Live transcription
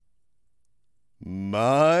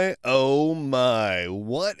My, oh my,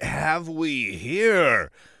 what have we here?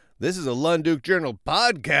 This is a Lunduke Journal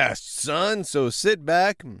podcast, son, so sit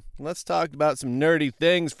back and let's talk about some nerdy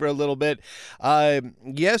things for a little bit.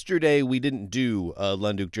 Yesterday, we didn't do a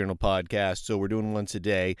Lunduke Journal podcast, so we're doing one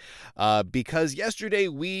today because yesterday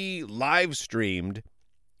we live streamed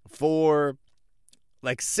for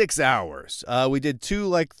like 6 hours. We did two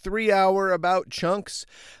 3-hour about chunks,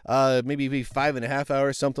 maybe 5.5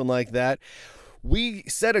 hours, something like that. We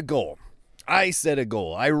set a goal. I set a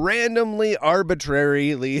goal. I randomly,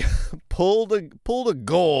 arbitrarily pulled a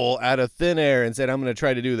goal out of thin air and said, I'm going to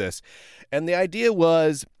try to do this. And the idea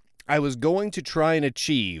was I was going to try and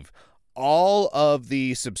achieve all of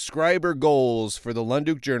the subscriber goals for the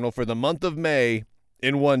Lunduke Journal for the month of May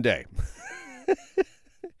in one day.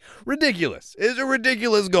 Ridiculous. It's a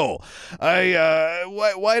ridiculous goal.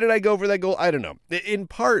 Why did I go for that goal? I don't know. In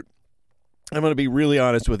part, I'm going to be really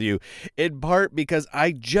honest with you, in part because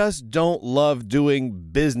I just don't love doing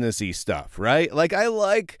businessy stuff, right? Like I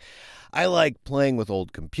like playing with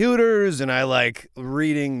old computers, and I like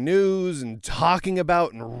reading news and talking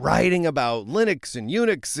about and writing about Linux and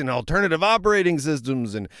Unix and alternative operating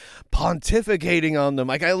systems and pontificating on them.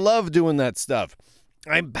 Like I love doing that stuff.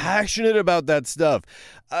 I'm passionate about that stuff.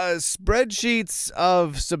 Spreadsheets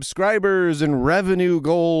of subscribers and revenue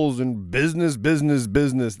goals and business.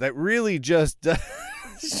 That really just,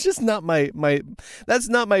 it's just not that's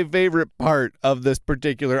not my favorite part of this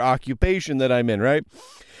particular occupation that I'm in, right?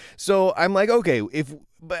 So I'm like, okay,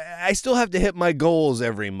 but I still have to hit my goals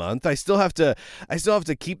every month. I still have to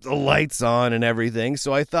keep the lights on and everything.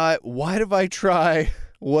 So I thought, what if I try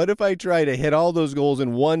to hit all those goals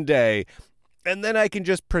in one day? And then I can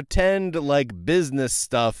just pretend like business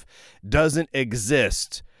stuff doesn't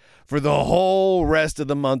exist for the whole rest of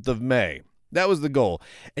the month of May. That was the goal.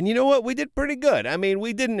 And you know what? We did pretty good. I mean,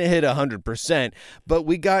 we didn't hit 100%, but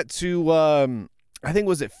we got to, I think,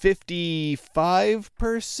 was it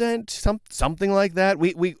 55%? Something like that.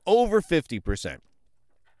 We over 50%.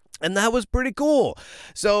 And that was pretty cool.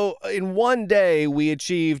 So in one day, we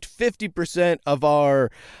achieved 50% of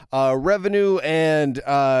our revenue and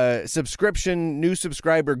new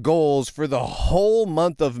subscriber goals for the whole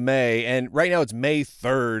month of May. And right now it's May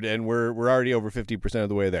 3rd, and we're already over 50% of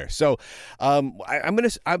the way there. So I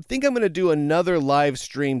think I'm gonna do another live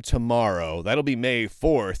stream tomorrow. That'll be May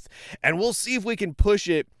 4th, and we'll see if we can push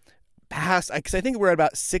it past, because I think we're at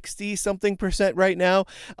about 60-something% right now.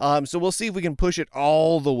 So we'll see if we can push it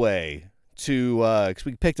all the way to, because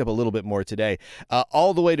we picked up a little bit more today,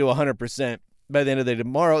 all the way to 100% by the end of the day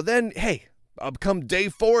tomorrow. Then, hey, come day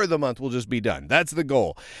 4 of the month, we'll just be done. That's the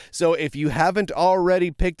goal. So if you haven't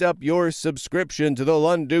already picked up your subscription to the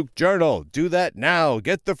Lunduke Journal, do that now.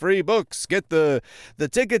 Get the free books. Get the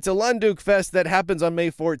ticket to Lunduke Fest that happens on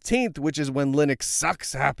May 14th, which is when Linux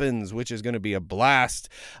Sucks happens, which is going to be a blast.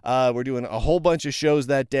 We're doing a whole bunch of shows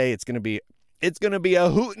that day. It's going to be a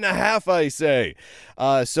hoot and a half, I say.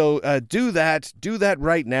 So do that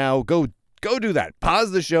right now. Go do that.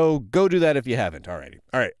 Pause the show. Go do that if you haven't already.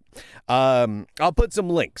 All right. I'll put some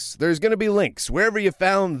links. There's going to be links. Wherever you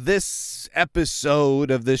found this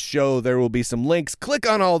episode of this show, there will be some links. Click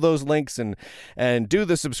on all those links and do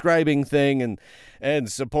the subscribing thing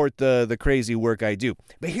and support the crazy work I do.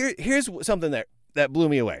 But here's something that blew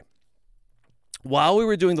me away. While we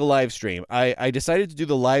were doing the live stream, I decided to do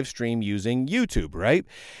the live stream using YouTube, right?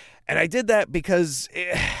 And I did that because,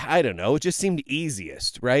 I don't know, it just seemed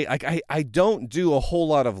easiest, right? Like I don't do a whole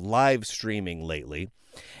lot of live streaming lately.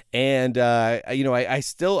 And, I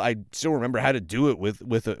still remember how to do it with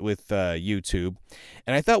YouTube.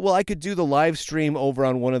 And I thought, well, I could do the live stream over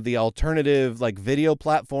on one of the alternative video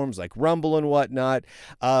platforms like Rumble and whatnot.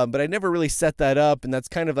 But I never really set that up. And that's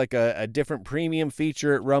kind of like a different premium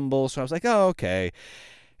feature at Rumble. So I was like, oh, okay.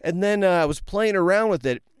 And then I was playing around with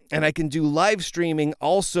it. And I can do live streaming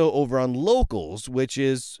also over on Locals, which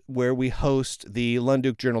is where we host the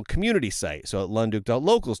Lunduke Journal community site. So at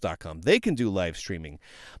lunduke.locals.com, they can do live streaming.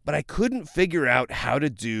 But I couldn't figure out how to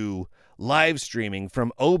do live streaming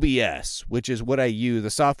from OBS, which is what I use, the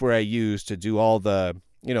software I use to do all the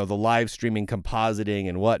live streaming compositing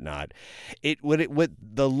and whatnot. With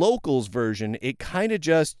the Locals version, it kind of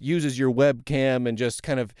just uses your webcam and just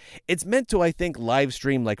kind of, it's meant to, I think, live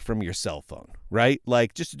stream from your cell phone, right?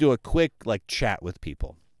 Just to do a quick chat with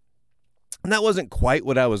people. And that wasn't quite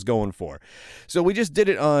what I was going for. So we just did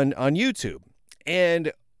it on YouTube.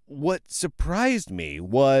 And what surprised me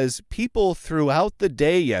was people throughout the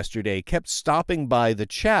day yesterday kept stopping by the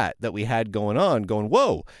chat that we had going on, going,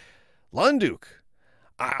 whoa, Lunduke,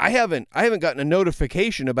 I haven't gotten a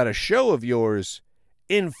notification about a show of yours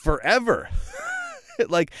in forever.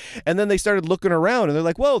 Like, and then they started looking around and they're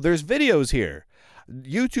like, whoa, there's videos here.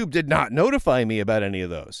 YouTube did not notify me about any of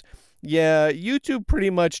those. Yeah, YouTube pretty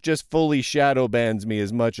much just fully shadow bans me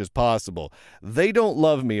as much as possible. They don't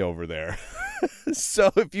love me over there.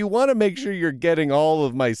 So if you want to make sure you're getting all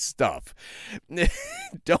of my stuff,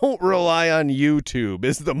 don't rely on YouTube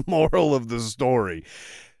is the moral of the story.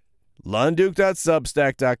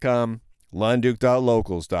 Lunduke.substack.com,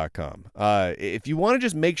 Lunduke.locals.com. If you want to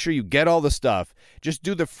just make sure you get all the stuff, just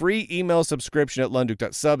do the free email subscription at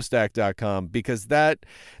Lunduke.substack.com, because that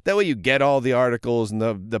way you get all the articles and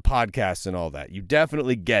the podcasts and all that. You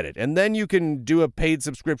definitely get it. And then you can do a paid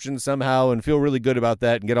subscription somehow and feel really good about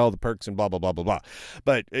that and get all the perks and blah, blah, blah, blah, blah.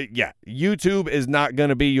 But yeah, YouTube is not going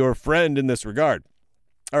to be your friend in this regard.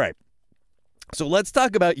 All right. So let's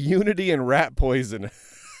talk about Unity and rat poison.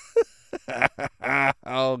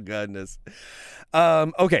 Oh, goodness.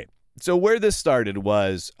 Okay, so where this started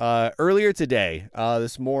was earlier today,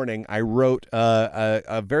 this morning, I wrote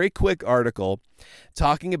a very quick article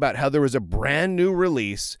talking about how there was a brand new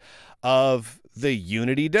release of the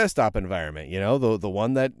Unity desktop environment, you know, the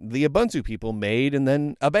one that the Ubuntu people made and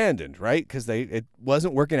then abandoned, right? Because it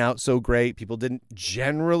wasn't working out so great. People didn't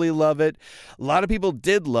generally love it. A lot of people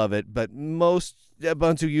did love it, but most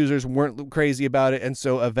Ubuntu users weren't crazy about it, and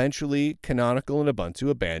so eventually Canonical and Ubuntu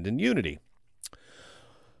abandoned Unity.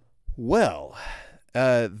 Well,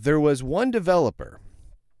 there was one developer,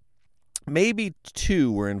 maybe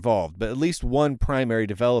two were involved, but at least one primary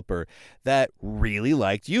developer that really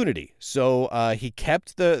liked Unity. So he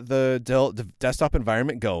kept the desktop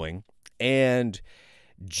environment going, and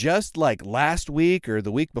just like last week or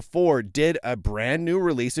the week before, did a brand new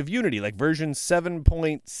release of Unity, like version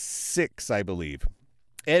 7.6, I believe.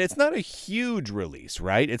 And it's not a huge release,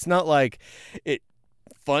 right? It's not like it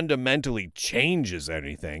fundamentally changes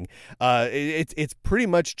anything. It's pretty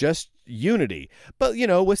much just Unity, but, you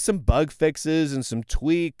know, with some bug fixes and some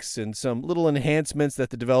tweaks and some little enhancements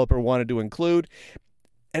that the developer wanted to include.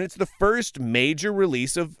 And it's the first major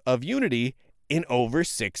release of Unity in over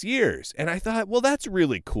 6 years. And I thought, well, that's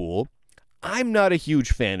really cool. I'm not a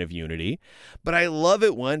huge fan of Unity, but I love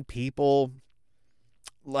it when people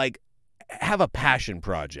like have a passion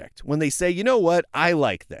project, when they say, you know what, I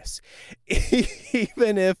like this.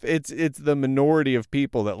 Even if it's the minority of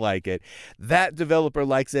people that like it, that developer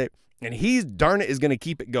likes it, and he's, darn it, is going to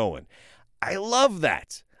keep it going. I love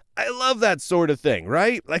that. I love that sort of thing,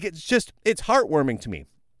 right? Like, it's heartwarming to me.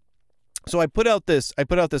 So I put out this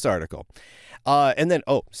article. And then,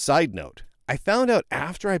 side note, I found out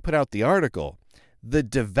after I put out the article, the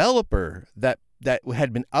developer that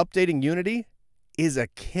had been updating Unity is a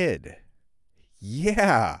kid.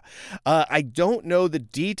 Yeah. I don't know the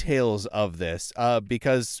details of this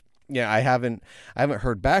because I haven't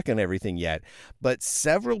heard back on everything yet, but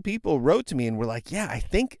several people wrote to me and were like, yeah, I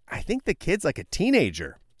think the kid's like a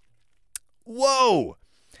teenager. Whoa.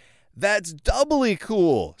 That's doubly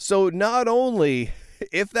cool. So not only,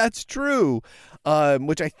 if that's true,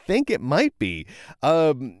 which I think it might be,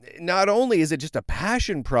 not only is it just a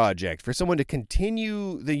passion project for someone to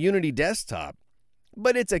continue the Unity desktop,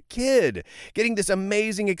 but it's a kid getting this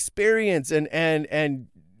amazing experience and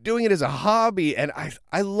doing it as a hobby. And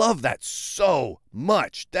I love that so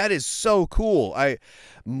much. That is so cool.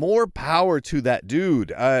 More power to that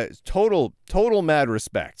dude. Total mad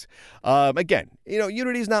respect. Again,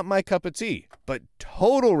 Unity's not my cup of tea, but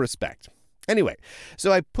total respect. Anyway,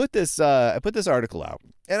 so I put this article out,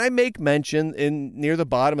 and I make mention near the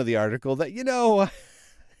bottom of the article that,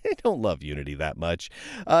 I don't love Unity that much.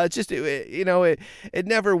 It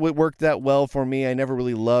never worked that well for me. I never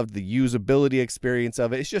really loved the usability experience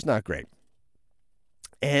of it. It's just not great.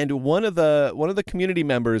 And one of the community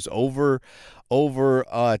members over at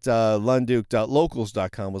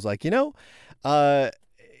Lunduke.locals.com was like, I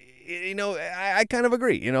kind of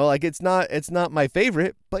agree. It's not my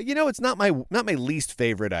favorite, but it's not my least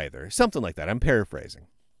favorite either. Something like that. I'm paraphrasing.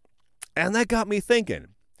 And that got me thinking.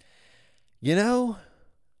 It's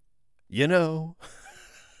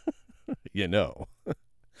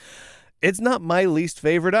not my least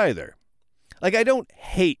favorite either. Like, I don't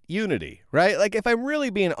hate Unity, right? Like, if I'm really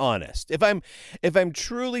being honest, if I'm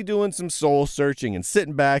truly doing some soul searching and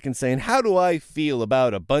sitting back and saying, how do I feel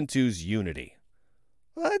about Ubuntu's Unity?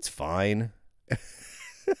 Well, that's fine.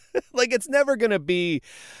 Like, it's never going to be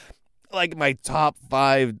like my top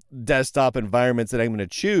 5 desktop environments that I'm going to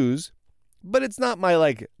choose. But it's not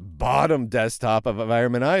my, bottom desktop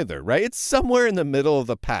environment either, right? It's somewhere in the middle of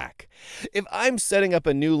the pack. If I'm setting up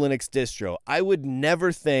a new Linux distro, I would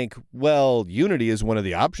never think, well, Unity is one of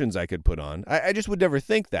the options I could put on. I just would never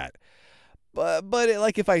think that.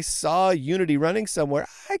 Like if I saw Unity running somewhere,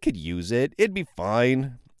 I could use it. It'd be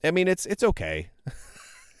fine. I mean, it's okay.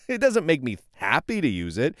 It doesn't make me happy to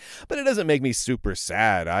use it, but it doesn't make me super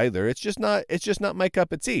sad either. It's just not my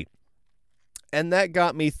cup of tea. And that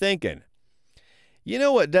got me thinking, you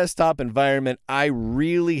know what desktop environment I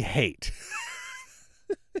really hate?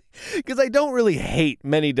 Because I don't really hate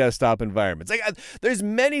many desktop environments. There's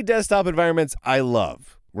many desktop environments I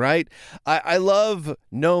love, right? I love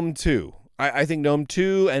GNOME 2. I think GNOME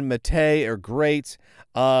 2 and Mate are great.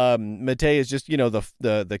 Mate is just,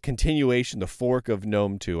 the continuation, the fork of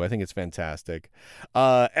GNOME 2. I think it's fantastic.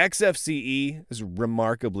 XFCE is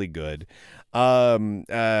remarkably good. CDE,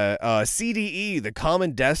 the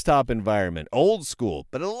common desktop environment, old school,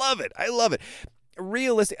 but I love it.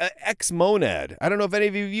 Realistic Xmonad. I don't know if any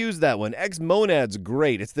of you have used that one. Xmonad's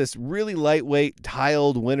great. It's this really lightweight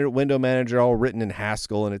tiled window manager, all written in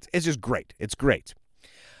Haskell, and it's just great. It's great.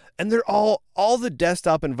 And they're all the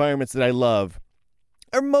desktop environments that I love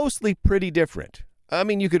are mostly pretty different. I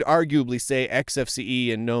mean, you could arguably say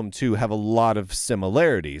XFCE and GNOME 2 have a lot of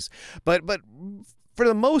similarities, but for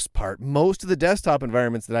the most part, most of the desktop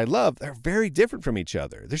environments that I love are very different from each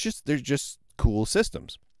other. They're just cool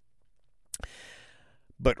systems.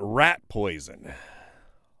 But Rat Poison.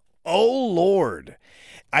 Oh, Lord.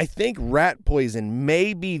 I think Rat Poison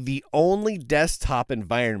may be the only desktop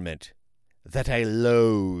environment that I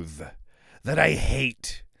loathe, that I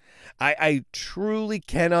hate. I truly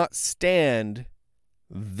cannot stand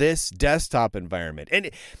this desktop environment. And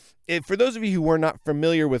for those of you who are not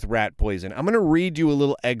familiar with Rat Poison, I'm going to read you a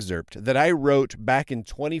little excerpt that I wrote back in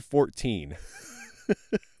 2014.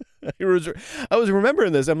 I was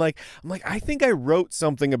remembering this. I'm like, I think I wrote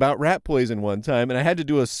something about Rat Poison one time, and I had to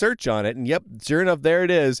do a search on it, and yep, sure enough, there it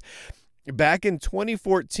is. Back in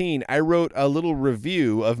 2014, I wrote a little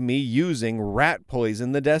review of me using Rat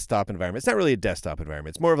Poison, the desktop environment. It's not really a desktop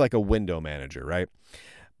environment. It's more of like a window manager, right?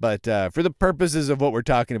 But for the purposes of what we're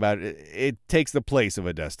talking about, it takes the place of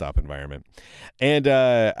a desktop environment. And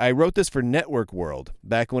I wrote this for Network World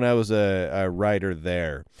back when I was a writer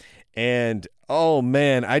there. And, oh,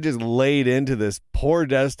 man, I just laid into this poor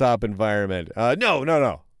desktop environment.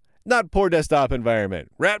 No. Not poor desktop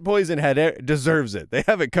environment. Rat Poison deserves it. They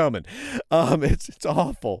have it coming. It's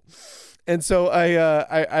awful. And so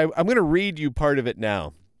I'm going to read you part of it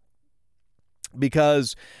now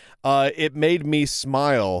because it made me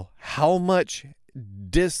smile how much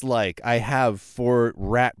dislike I have for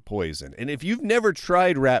Rat Poison. And if you've never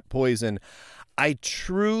tried Rat Poison, I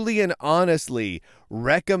truly and honestly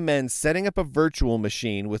recommend setting up a virtual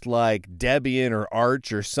machine with like Debian or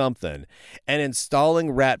Arch or something and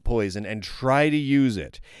installing Rat Poison and try to use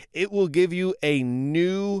it. It will give you a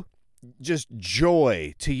new just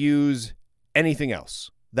joy to use anything else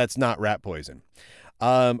that's not Rat Poison.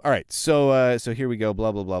 All right, so here we go,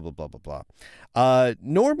 blah, blah, blah, blah, blah, blah, blah.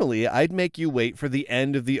 Normally, I'd make you wait for the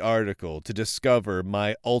end of the article to discover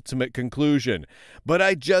my ultimate conclusion, but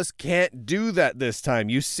I just can't do that this time.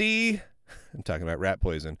 You see, I'm talking about Rat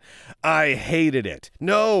Poison. I hated it.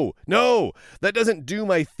 No, that doesn't do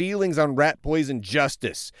my feelings on Rat Poison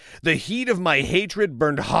justice. The heat of my hatred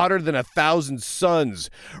burned hotter than 1,000 suns.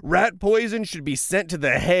 Rat Poison should be sent to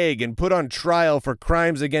The Hague and put on trial for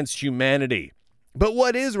crimes against humanity. But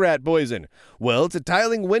what is Rat Poison? Well, it's a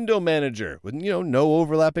tiling window manager with, no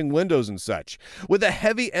overlapping windows and such, with a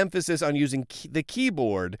heavy emphasis on using the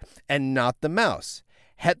keyboard and not the mouse.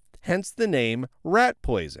 Hence the name Rat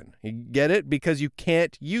Poison. You get it? Because you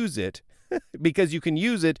can't use it, because you can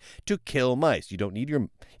use it to kill mice. You don't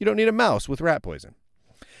need a mouse with Rat Poison.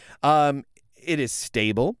 It is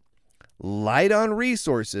stable, light on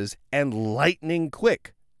resources, and lightning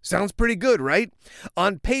quick. Sounds pretty good, right?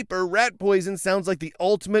 On paper, Rat Poison sounds like the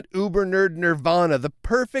ultimate uber nerd nirvana, the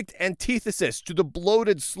perfect antithesis to the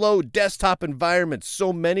bloated, slow desktop environment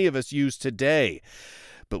so many of us use today.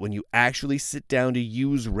 But when you actually sit down to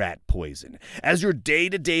use Rat Poison as your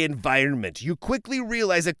day-to-day environment, you quickly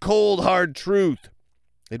realize a cold, hard truth.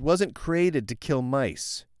 It wasn't created to kill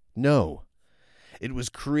mice. No. It was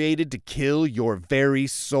created to kill your very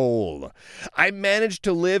soul. I managed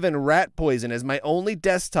to live in Rat Poison as my only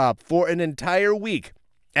desktop for an entire week.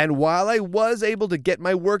 And while I was able to get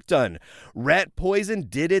my work done, Rat Poison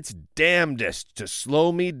did its damnedest to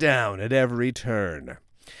slow me down at every turn.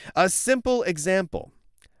 A simple example.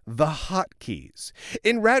 The hotkeys.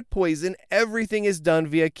 In Rat Poison, everything is done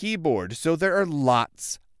via keyboard, so there are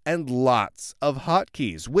lots and lots of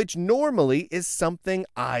hotkeys, which normally is something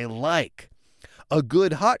I like. A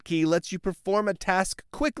good hotkey lets you perform a task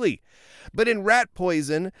quickly. But in Rat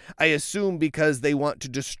Poison, I assume because they want to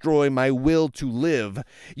destroy my will to live,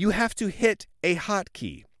 you have to hit a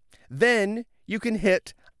hotkey. Then you can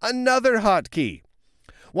hit another hotkey.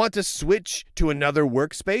 Want to switch to another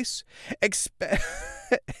workspace?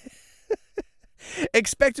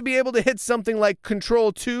 Expect to be able to hit something like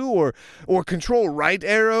Control 2 or Control right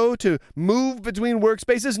arrow to move between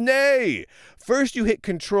workspaces? Nay! First you hit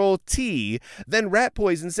Control T, then Rat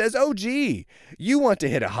Poison says, oh gee, you want to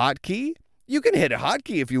hit a hotkey? You can hit a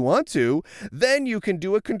hotkey if you want to. Then you can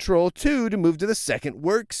do a Control 2 to move to the second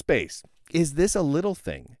workspace. Is this a little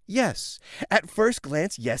thing? Yes. At first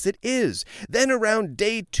glance, yes it is. Then around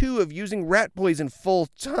day 2 of using Rat Poison full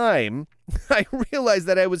time, I realized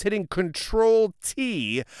that I was hitting Control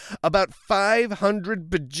T about 500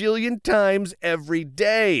 bajillion times every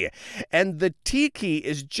day. And the T key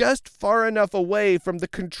is just far enough away from the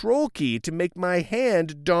Control key to make my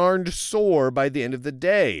hand darned sore by the end of the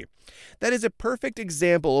day. That is a perfect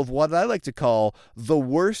example of what I like to call the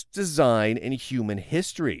worst design in human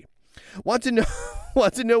history. Want to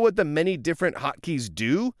know what the many different hotkeys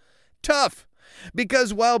do? Tough.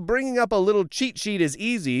 Because while bringing up a little cheat sheet is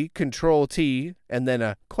easy, Control T and then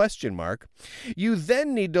a question mark, you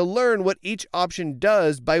then need to learn what each option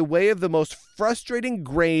does by way of the most frustrating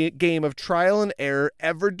game of trial and error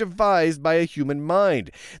ever devised by a human mind.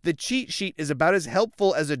 The cheat sheet is about as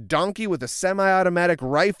helpful as a donkey with a semi-automatic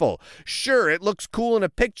rifle. Sure, it looks cool in a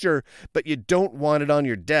picture, but you don't want it on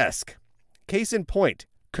your desk. Case in point,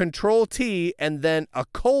 Control T and then a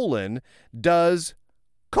colon does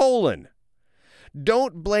colon.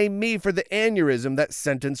 Don't blame me for the aneurysm that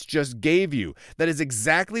sentence just gave you. That is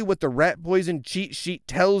exactly what the Rat Poison cheat sheet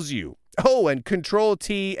tells you. Oh, and Control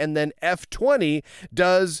T and then F20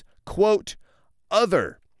 does, quote,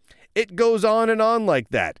 other. It goes on and on like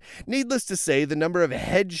that. Needless to say, the number of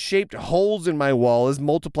head-shaped holes in my wall is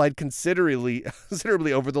multiplied considerably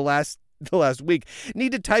over the last week.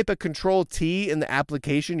 Need to type a Control T in the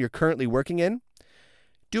application you're currently working in?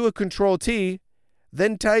 Do a Control T,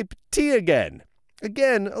 then type T again.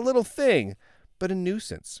 Again, a little thing, but a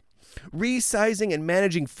nuisance. Resizing and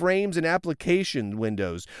managing frames and application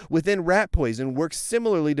windows within Rat Poison works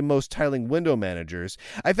similarly to most tiling window managers.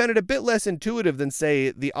 I found it a bit less intuitive than,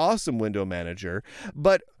 say, the Awesome Window Manager,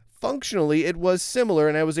 but functionally it was similar,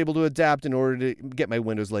 and I was able to adapt in order to get my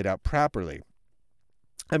windows laid out properly.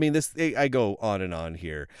 I mean, I go on and on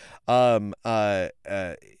here. Okay,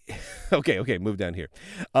 move down here.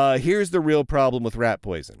 Here's the real problem with Rat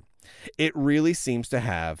Poison. It really seems to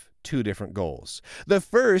have two different goals. The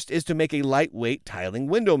first is to make a lightweight tiling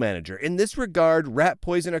window manager. In this regard, Rat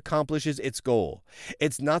Poison accomplishes its goal.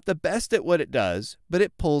 It's not the best at what it does, but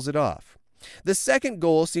it pulls it off. The second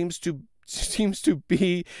goal seems to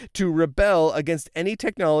be to rebel against any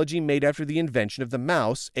technology made after the invention of the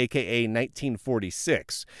mouse, aka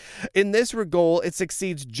 1946. In this goal, it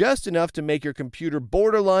succeeds just enough to make your computer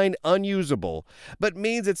borderline unusable, but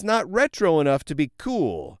means it's not retro enough to be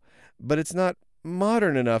cool, but it's not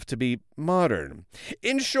modern enough to be modern.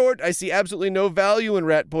 In short, I see absolutely no value in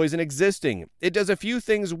Rat Poison existing. It does a few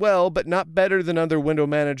things well, but not better than other window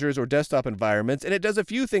managers or desktop environments, and it does a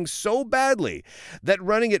few things so badly that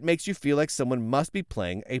running it makes you feel like someone must be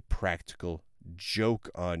playing a practical joke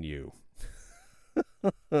on you.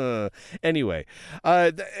 Anyway,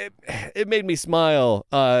 it made me smile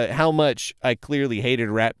how much I clearly hated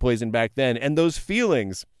Rat Poison back then, and those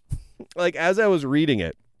feelings, like as I was reading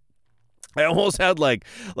it, I almost had like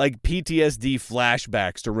PTSD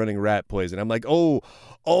flashbacks to running Rat Poison. I'm like, oh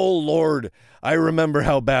Lord, I remember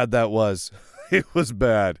how bad that was. It was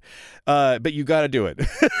bad. But you got to do it.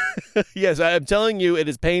 Yes, I'm telling you, it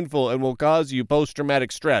is painful and will cause you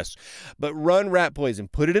post-traumatic stress. But run Rat Poison.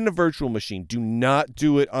 Put it in a virtual machine. Do not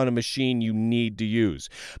do it on a machine you need to use.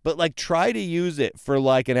 But try to use it for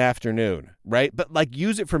an afternoon, right? But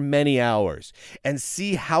use it for many hours and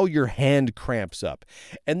see how your hand cramps up.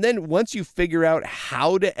 And then once you figure out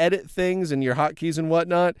how to edit things and your hotkeys and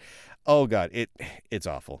whatnot, oh God, it's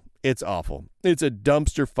awful. It's awful. It's a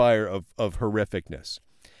dumpster fire of horrificness.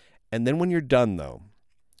 And then when you're done, though,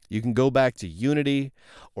 you can go back to Unity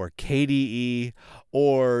or KDE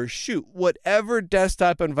or whatever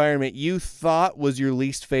desktop environment you thought was your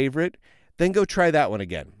least favorite, then go try that one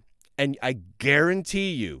again. And I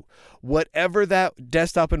guarantee you, whatever that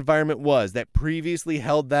desktop environment was that previously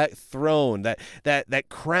held that throne, that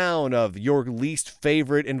crown of your least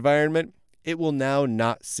favorite environment, it will now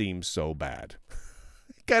not seem so bad.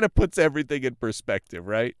 Kind of puts everything in perspective,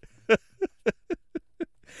 right?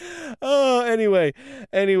 Anyway,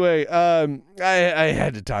 I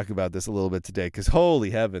had to talk about this a little bit today because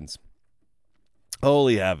holy heavens.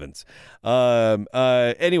 Holy heavens.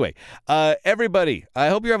 Anyway, everybody, I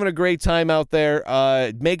hope you're having a great time out there.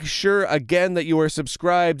 Make sure, again, that you are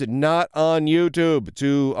subscribed, not on YouTube,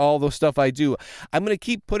 to all the stuff I do. I'm going to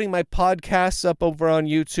keep putting my podcasts up over on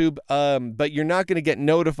YouTube, but you're not going to get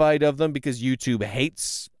notified of them because YouTube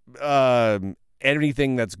hates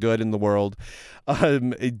anything that's good in the world.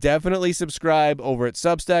 Definitely subscribe over at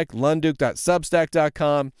Substack,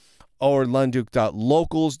 lunduke.substack.com. or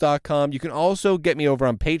lunduke.locals.com. You can also get me over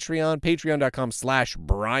on Patreon,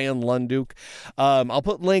 patreon.com/Brian Lunduke. I'll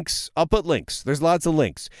put links. There's lots of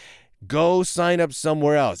links. Go sign up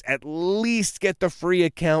somewhere else. At least get the free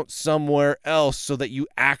account somewhere else so that you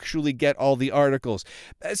actually get all the articles.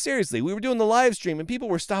 Seriously, we were doing the live stream and people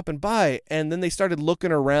were stopping by and then they started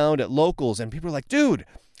looking around at Locals and people were like, dude,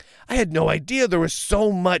 I had no idea there was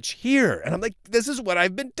so much here. And I'm like, this is what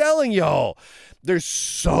I've been telling y'all. There's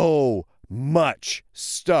so much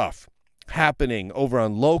stuff happening over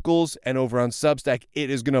on Locals and over on Substack. It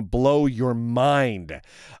is going to blow your mind.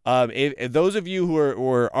 If those of you who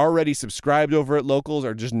are already subscribed over at Locals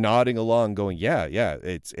are just nodding along going, yeah,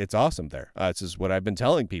 it's awesome there. This is what I've been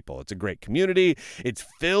telling people. It's a great community. It's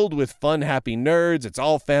filled with fun, happy nerds. It's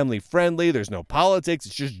all family friendly. There's no politics.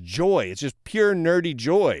 It's just joy. It's just pure nerdy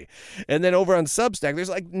joy. And then over on Substack, there's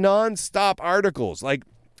like nonstop articles. Like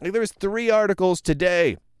there was 3 articles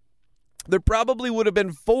today. There probably would have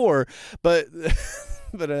been 4, but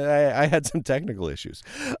I had some technical issues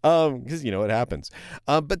because you know it happens.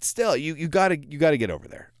 But still, you gotta get over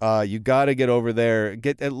there. You gotta get over there.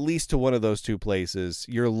 Get at least to one of those 2 places.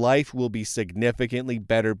 Your life will be significantly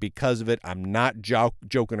better because of it. I'm not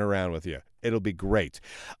joking around with you. It'll be great.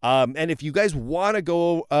 And if you guys want to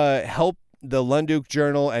go help the Lunduke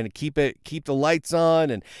Journal and keep the lights on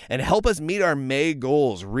and help us meet our May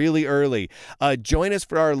goals really early. Join us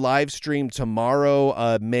for our live stream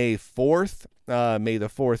tomorrow, May 4th. May the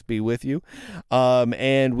 4th be with you.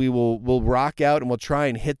 And we'll rock out and we'll try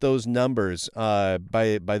and hit those numbers by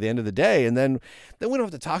the end of the day. And then we don't have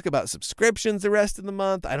to talk about subscriptions the rest of the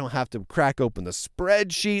month. I don't have to crack open the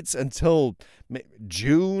spreadsheets until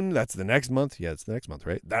June. That's the next month. Yeah, it's the next month,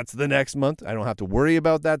 right? That's the next month. I don't have to worry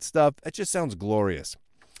about that stuff. It just sounds glorious.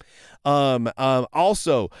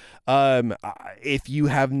 Also, if you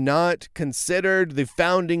have not considered the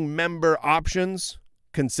founding member options,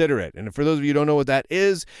 consider it. And for those of you who don't know what that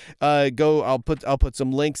is, I'll put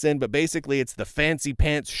some links in, but basically it's the fancy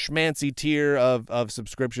pants schmancy tier of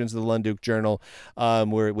subscriptions to the Lunduke Journal,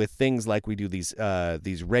 where with things like we do these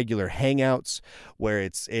regular hangouts where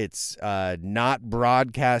it's not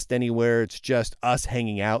broadcast anywhere. It's just us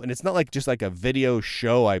hanging out, and it's not like just like a video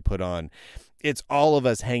show I put on. It's all of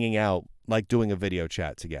us hanging out, like doing a video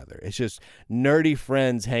chat together. It's just nerdy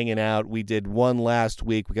friends hanging out. We did one last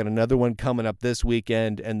week. We got another one coming up this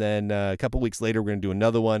weekend. And then a couple weeks later, we're going to do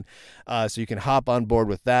another one. So you can hop on board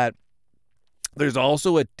with that. There's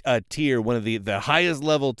also a tier, one of the highest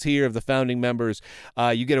level tier of the founding members.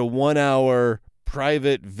 You get a 1-hour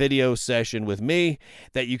private video session with me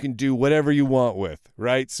that you can do whatever you want with,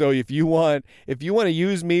 right? So if you want to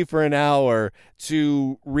use me for an hour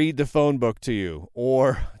to read the phone book to you,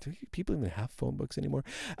 or do people even have phone books anymore?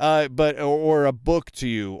 Or a book to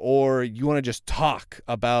you, or you want to just talk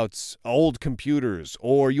about old computers,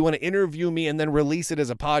 or you want to interview me and then release it as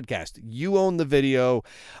a podcast. You own the video.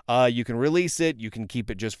 You can release it. You can keep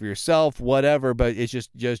it just for yourself, whatever, but it's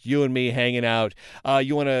just you and me hanging out.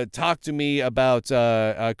 You want to talk to me about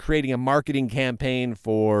creating a marketing campaign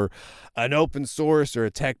for an open source or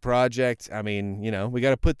a tech project. I mean, you know, we got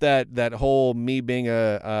to put that whole me being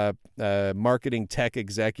a marketing tech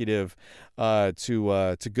executive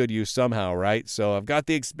to good use somehow, right? So I've got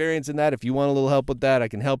the experience in that. If you want a little help with that, I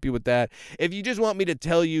can help you with that. If you just want me to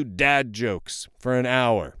tell you dad jokes for an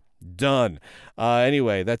hour, done.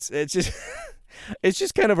 Anyway, it's just it's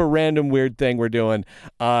just kind of a random weird thing we're doing.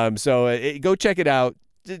 So go check it out.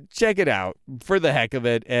 Check it out for the heck of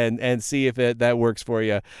it and see if that works for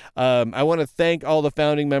you. I want to thank all the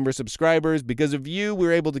founding member subscribers. Because of you, we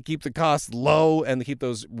were able to keep the costs low and to keep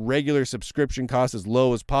those regular subscription costs as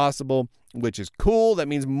low as possible, which is cool. That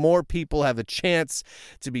means more people have a chance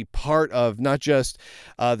to be part of not just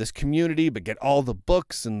this community, but get all the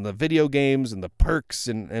books and the video games and the perks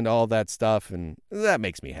and all that stuff. And that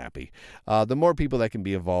makes me happy. The more people that can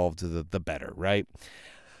be involved, the better, right?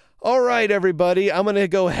 All right, everybody, I'm going to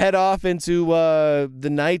go head off into the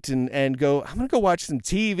night and go. I'm going to go watch some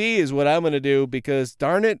TV is what I'm going to do because,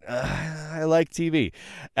 darn it, I like TV.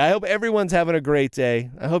 I hope everyone's having a great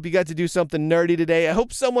day. I hope you got to do something nerdy today. I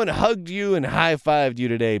hope someone hugged you and high-fived you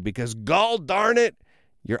today because, gall darn it,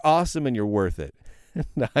 you're awesome and you're worth it.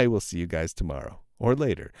 And I will see you guys tomorrow. or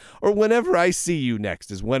later, or whenever I see you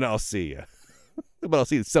next is when I'll see you. But I'll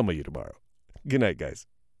see some of you tomorrow. Good night, guys.